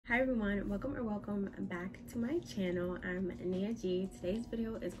Hi everyone, welcome back to my channel. I'm Nia G. Today's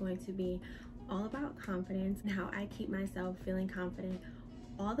video is going to be all about confidence and how I keep myself feeling confident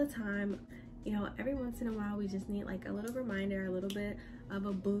all the time. You know, every once in a while we just need like a little reminder, a little bit of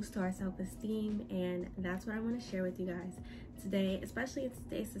a boost to our self-esteem, and that's what I want to share with you guys today. Especially in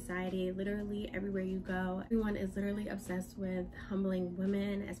today's society, literally everywhere you go, everyone is literally obsessed with humbling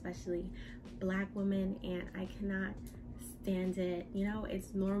women, especially Black women, and I cannot stand it. You know,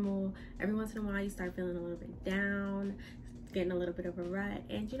 it's normal. Every once in a while you start feeling a little bit down, getting a little bit of a rut,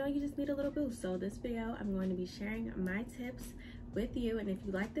 and you know, you just need a little boost. So this video, I'm going to be sharing my tips with you, and if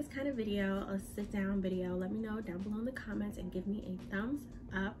you like this kind of video, a sit down video, let me know down below in the comments and give me a thumbs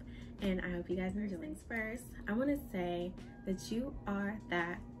up, and I hope you guys are doing. Things first, I want to say that you are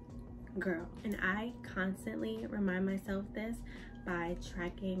that girl, and I constantly remind myself this by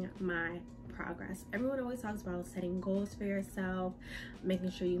tracking my progress. Everyone always talks about setting goals for yourself, making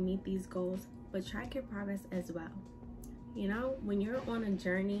sure you meet these goals, but track your progress as well. You know, when you're on a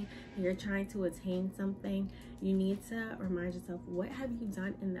journey and you're trying to attain something, you need to remind yourself, what have you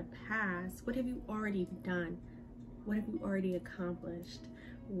done in the past? What have you already done? What have you already accomplished?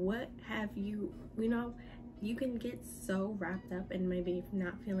 What have you, you know, you can get so wrapped up in maybe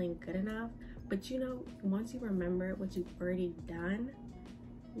not feeling good enough, but you know, once you remember what you've already done,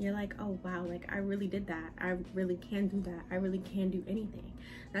 you're like, oh wow, like I really did that. I really can do that. I really can do anything.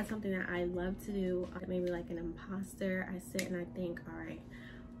 That's something that I love to do. Maybe like an imposter, I sit and I think, all right,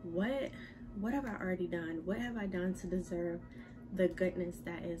 what have I already done? What have I done to deserve the goodness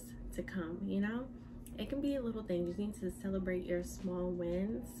that is to come? You know, it can be a little thing. You need to celebrate your small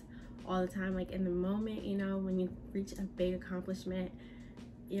wins all the time. Like in the moment, you know, when you reach a big accomplishment,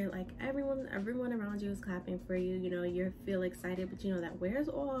 you're like, everyone around you is clapping for you, you know, you feel excited, but you know that wears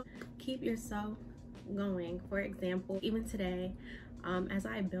off. Keep yourself going. For example, even today, as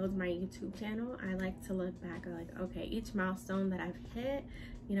I build my YouTube channel, I like to look back at like, okay, each milestone that I've hit,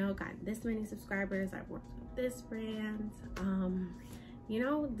 you know, got this many subscribers, I've worked with this brand, you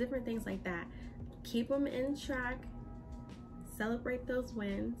know, different things like that. Keep them in track, celebrate those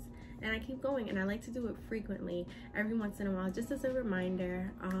wins, and I keep going, and I like to do it frequently, every once in a while, just as a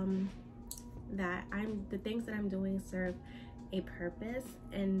reminder that the things that I'm doing serve a purpose,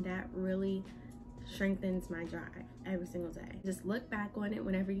 and that really strengthens my drive every single day. Just look back on it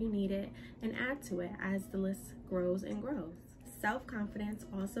whenever you need it and add to it as the list grows and grows. Self-confidence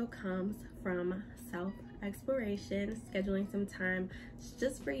also comes from self-exploration, scheduling some time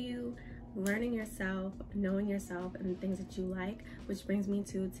just for you, learning yourself, knowing yourself, and the things that you like, which brings me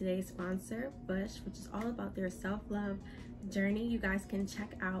to today's sponsor, Vush, which is all about their self-love journey. You guys can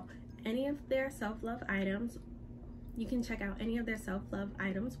check out any of their self-love items. You can check out any of their self-love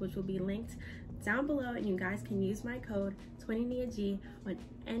items, which will be linked down below, and you guys can use my code 20NIAG on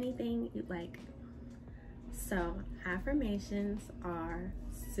anything you like. So affirmations are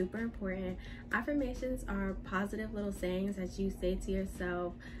super important. Affirmations are positive little sayings that you say to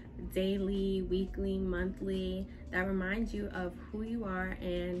yourself daily, weekly, monthly, that remind you of who you are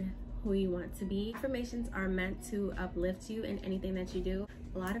and who you want to be. Affirmations are meant to uplift you in anything that you do.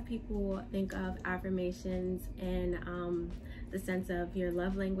 A lot of people think of affirmations in the sense of your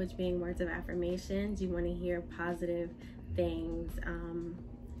love language being words of affirmations. You want to hear positive things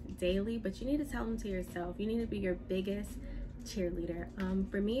daily, but you need to tell them to yourself. You need to be your biggest cheerleader.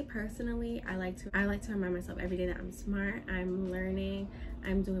 For me personally, I like to remind myself every day that I'm smart, I'm learning,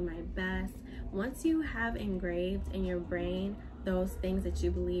 I'm doing my best. Once you have engraved in your brain those things that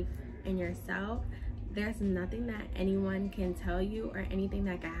you believe in yourself, there's nothing that anyone can tell you or anything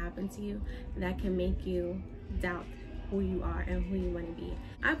that can happen to you that can make you doubt who you are and who you want to be.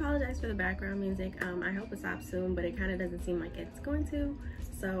 I apologize for the background music. I hope it stops soon, but it kind of doesn't seem like it's going to,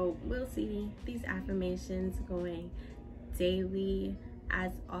 so we'll see. These affirmations going daily,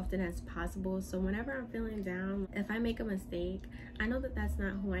 as often as possible, so whenever I'm feeling down, if I make a mistake, I know that that's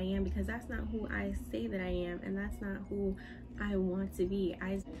not who I am, because that's not who I say that I am, and that's not who I want to be.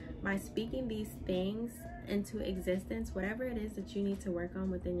 By speaking these things into existence, whatever it is that you need to work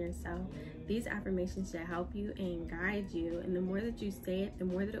on within yourself, these affirmations should help you and guide you, and the more that you say it, the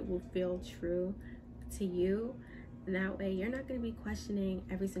more that it will feel true to you. That way you're not going to be questioning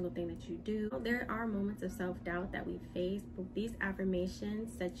every single thing that you do. There are moments of self-doubt that we face, but these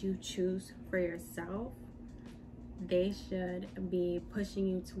affirmations that you choose for yourself, they should be pushing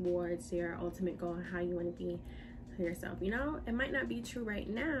you towards your ultimate goal and how you want to be for yourself. You know, it might not be true right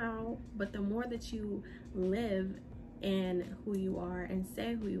now, but the more that you live in who you are and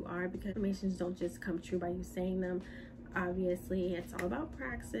say who you are, because affirmations don't just come true by you saying them. Obviously, it's all about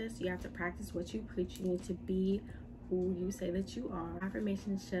practice. You have to practice what you preach. You need to be who you say that you are.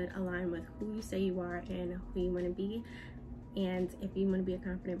 Affirmations should align with who you say you are and who you want to be. And if you want to be a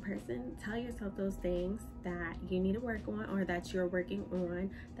confident person, tell yourself those things that you need to work on, or that you're working on,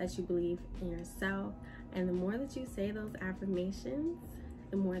 that you believe in yourself. And the more that you say those affirmations,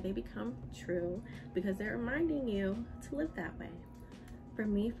 the more they become true, because they're reminding you to live that way. For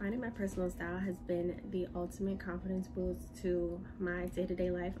me, finding my personal style has been the ultimate confidence boost to my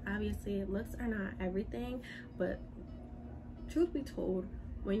day-to-day life. Obviously, looks are not everything, but truth be told,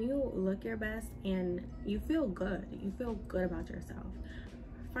 when you look your best and you feel good about yourself.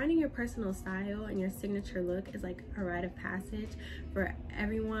 Finding your personal style and your signature look is like a rite of passage for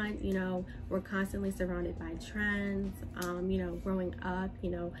everyone. You know, we're constantly surrounded by trends. You know, growing up, you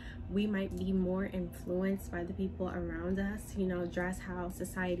know, we might be more influenced by the people around us, you know, dress how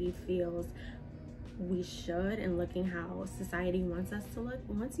society feels we should and looking how society wants us to look.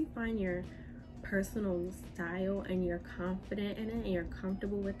 But once you find your personal style and you're confident in it and you're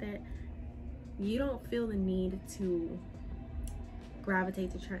comfortable with it, you don't feel the need to gravitate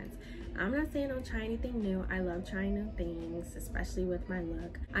to trends. I'm not saying don't try anything new. I love trying new things, especially with my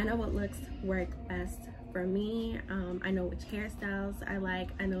look. I know what looks work best for me. I know which hairstyles I like.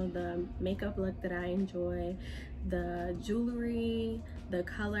 I know the makeup look that I enjoy, the jewelry, the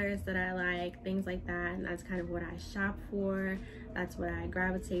colors that I like, things like that. And that's kind of what I shop for. That's what I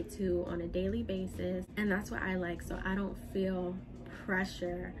gravitate to on a daily basis. And that's what I like. So I don't feel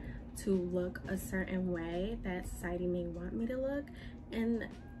pressure to look a certain way that society may want me to look. And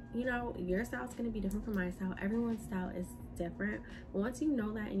you know, your style is going to be different from my style. Everyone's style is different. But once you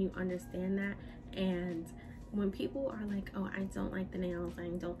know that and you understand that, and when people are like, oh, I don't like the nails, I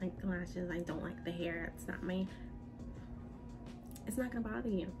don't like the lashes, I don't like the hair, it's not gonna bother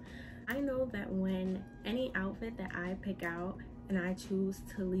you. I know that when any outfit that I pick out and I choose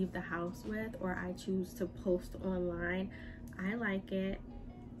to leave the house with, or I choose to post online, I like it,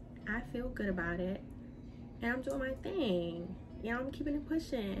 I feel good about it, and I'm doing my thing. Yeah, I'm keeping it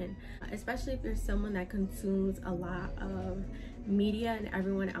pushing. Especially if you're someone that consumes a lot of media and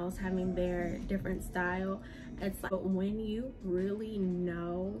everyone else having their different style. It's like, but when you really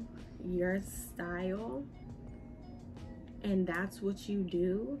know your style and that's what you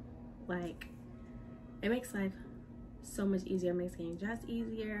do, like, it makes life so much easier. It makes getting dressed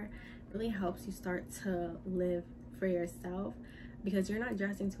easier. It really helps you start to live for yourself, because you're not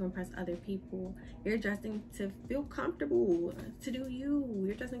dressing to impress other people. You're dressing to feel comfortable, to do you.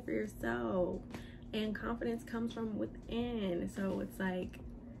 You're dressing for yourself. And confidence comes from within. So it's like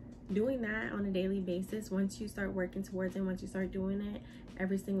doing that on a daily basis. Once you start working towards it, once you start doing it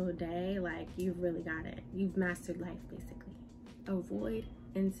every single day, like, you've really got it. You've mastered life, basically. Avoid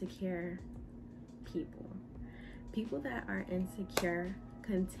insecure people. People that are insecure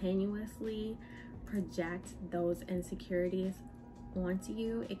continuously project those insecurities onto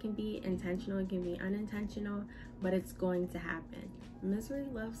you. It can be intentional, it can be unintentional, but it's going to happen. Misery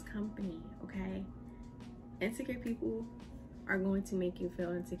loves company, okay? Insecure people are going to make you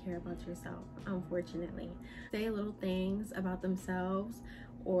feel insecure about yourself, unfortunately. Say little things about themselves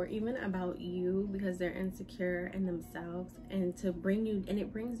or even about you because they're insecure in themselves, and it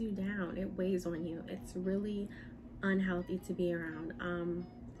brings you down. It weighs on you. It's really unhealthy to be around.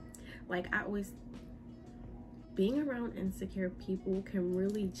 Being around insecure people can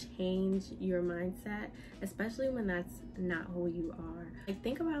really change your mindset, especially when that's not who you are. Like,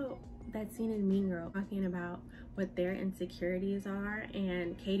 think about that scene in Mean Girl talking about what their insecurities are,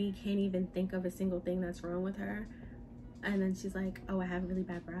 and Katie can't even think of a single thing that's wrong with her, and then she's like, oh, I have really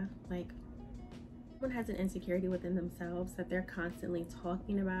bad breath. Like, someone has an insecurity within themselves that they're constantly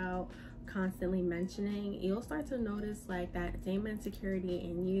talking about, constantly mentioning. You'll start to notice like that same insecurity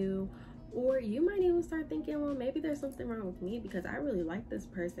in you. Or you might even start thinking, well, maybe there's something wrong with me because I really like this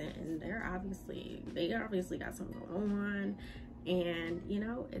person and they obviously got something going on. And, you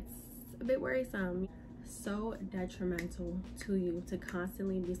know, it's a bit worrisome. So detrimental to you to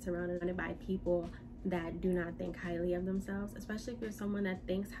constantly be surrounded by people that do not think highly of themselves, especially if you're someone that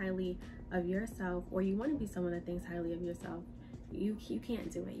thinks highly of yourself, or you want to be someone that thinks highly of yourself. You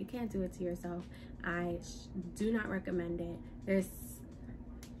can't do it. You can't do it to yourself. I do not recommend it.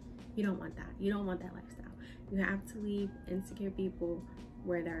 You don't want that. You don't want that lifestyle. You have to leave insecure people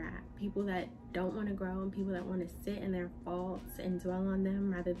where they're at. People that don't want to grow and people that want to sit in their faults and dwell on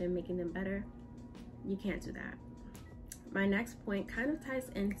them rather than making them better. You can't do that. My next point kind of ties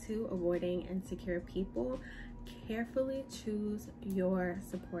into avoiding insecure people. Carefully choose your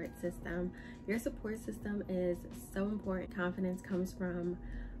support system. Your support system is so important. Confidence comes from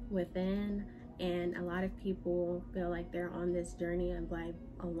within. And a lot of people feel like they're on this journey of life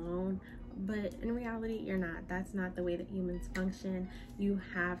alone, but in reality you're not. That's not the way that humans function. You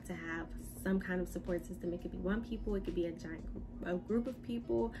have to have some kind of support system. It could be one people, it could be a group of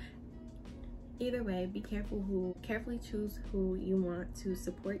people. Either way, be careful carefully choose who you want to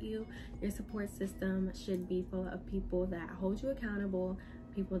support you. Your support system should be full of people that hold you accountable,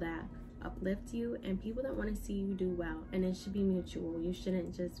 people that uplift you, and people that want to see you do well. And it should be mutual. You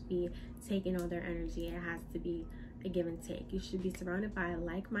shouldn't just be taking all their energy. It has to be a give and take. You should be surrounded by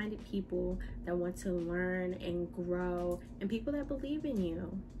like-minded people that want to learn and grow, and people that believe in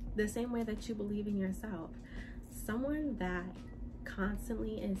you the same way that you believe in yourself. Someone that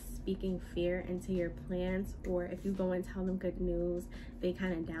constantly is speaking fear into your plans, or if you go and tell them good news, they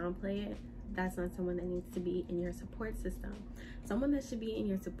kind of downplay it. That's not someone that needs to be in your support system. Someone that should be in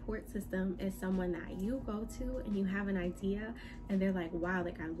your support system is someone that you go to and you have an idea and they're like, wow,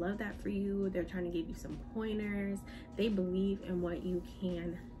 like I love that for you. They're trying to give you some pointers. They believe in what you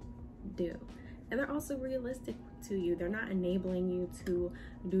can do. And they're also realistic to you. They're not enabling you to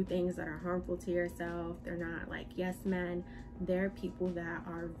do things that are harmful to yourself. They're not like yes men. They're people that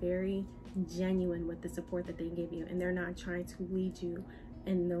are very genuine with the support that they give you, and they're not trying to lead you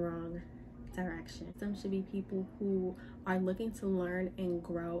in the wrong direction. Some should be people who are looking to learn and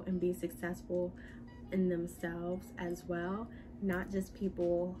grow and be successful in themselves as well. Not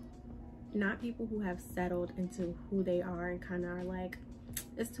people who have settled into who they are and kind of are like,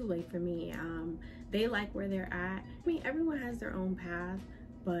 it's too late for me. They like where they're at. I mean, everyone has their own path,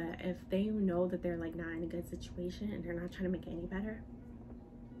 but if they know that they're like not in a good situation and they're not trying to make it any better,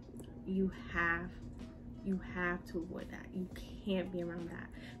 you have to avoid that. You can't be around that,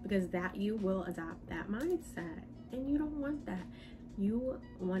 because that you will adopt that mindset, and you don't want that. You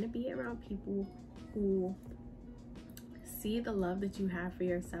want to be around people who see the love that you have for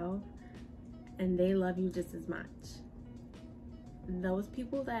yourself and they love you just as much. Those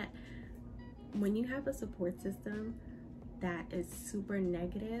people that, when you have a support system that is super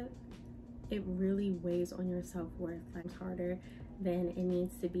negative, it really weighs on your self-worth. Life's harder than it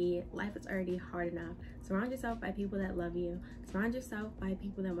needs to be. Life is already hard enough. Surround yourself by people that love you. Surround yourself by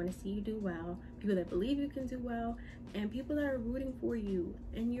people that want to see you do well, people that believe you can do well, and people that are rooting for you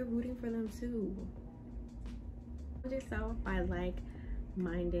and you're rooting for them too. Surround yourself by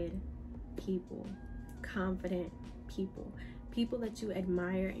like-minded people, confident people, people that you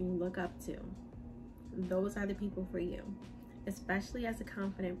admire and you look up to. Those are the people for you, especially as a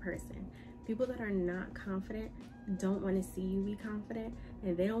confident person. People that are not confident don't want to see you be confident,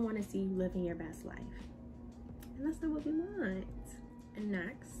 and they don't want to see you living your best life. And that's not what we want. And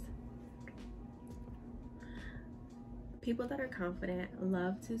next, people that are confident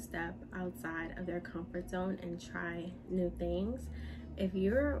love to step outside of their comfort zone and try new things. If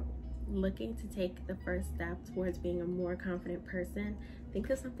you're looking to take the first step towards being a more confident person, think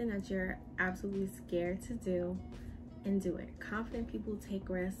of something that you're absolutely scared to do and do it. Confident people take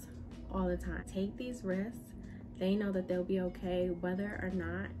risks all the time. Take these risks. They know that they'll be okay whether or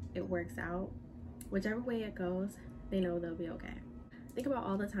not it works out. Whichever way it goes, they know they'll be okay. Think about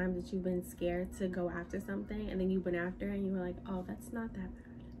all the times that you've been scared to go after something, and then you've been after it and you were like, oh, that's not that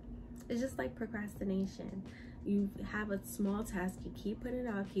bad. It's just like procrastination. You have a small task, you keep putting it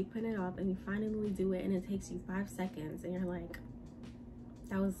off, and you finally do it, and it takes you 5 seconds, and you're like,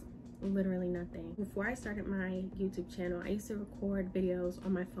 that was literally nothing. Before I started my YouTube channel, I used to record videos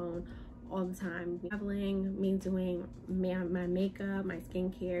on my phone all the time. Traveling, me doing my makeup, my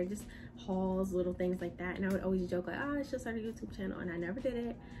skincare, just hauls, little things like that. And I would always joke like, oh, I should start a YouTube channel, and I never did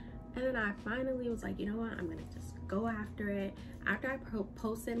it. And then I finally was like, you know what, I'm gonna just go after it. After I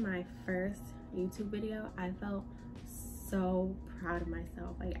posted my first YouTube video, I felt so proud of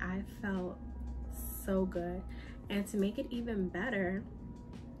myself. Like, I felt so good. And to make it even better,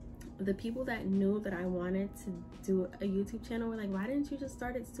 the people that knew that I wanted to do a YouTube channel were like, why didn't you just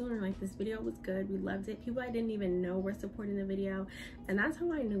start it sooner? Like, this video was good, we loved it. People I didn't even know were supporting the video. And that's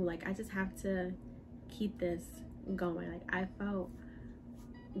how I knew, like, I just have to keep this going. Like, I felt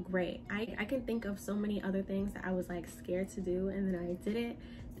great. I can think of so many other things that I was like scared to do, and then I did it,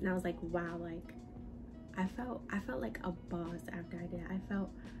 and I was like, wow, like I felt like a boss after I did it. I felt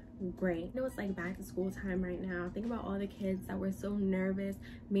great. You know, it's like back to school time right now. Think about all the kids that were so nervous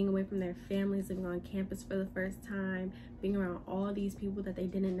being away from their families, living on campus for the first time, being around all these people that they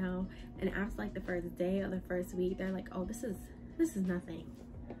didn't know, and after like the first day or the first week, they're like, oh, this is nothing.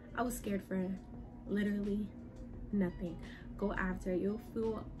 I was scared for literally nothing. Go after it. You'll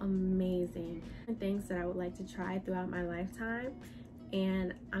feel amazing. And things that I would like to try throughout my lifetime,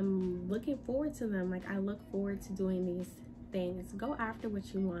 and I'm looking forward to them. Like, I look forward to doing these things. Go after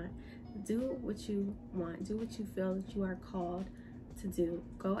what you want. Do what you want. Do what you feel that you are called to do.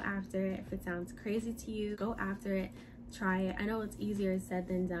 Go after it. If it sounds crazy to you, go after it. Try it. I know it's easier said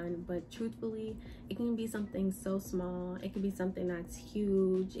than done, but truthfully, it can be something so small. It can be something that's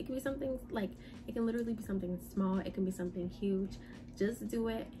huge. It can be something like, it can literally be something small. It can be something huge. Just do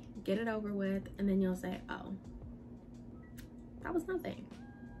it, get it over with, and then you'll say, oh, that was nothing.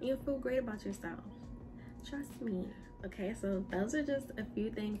 You'll feel great about yourself. Trust me. Okay, so those are just a few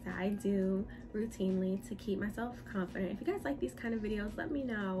things that I do routinely to keep myself confident. If you guys like these kind of videos, let me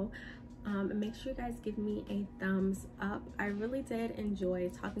know. And make sure you guys give me a thumbs up. I really did enjoy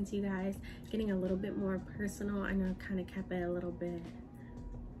talking to you guys, getting a little bit more personal. I know I kind of kept it a little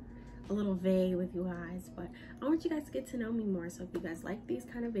vague with you guys, but I want you guys to get to know me more. So if you guys like these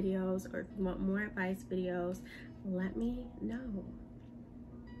kind of videos, or if you want more advice videos, let me know.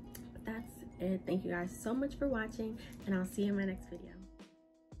 But that's it. Thank you guys so much for watching, and I'll see you in my next video.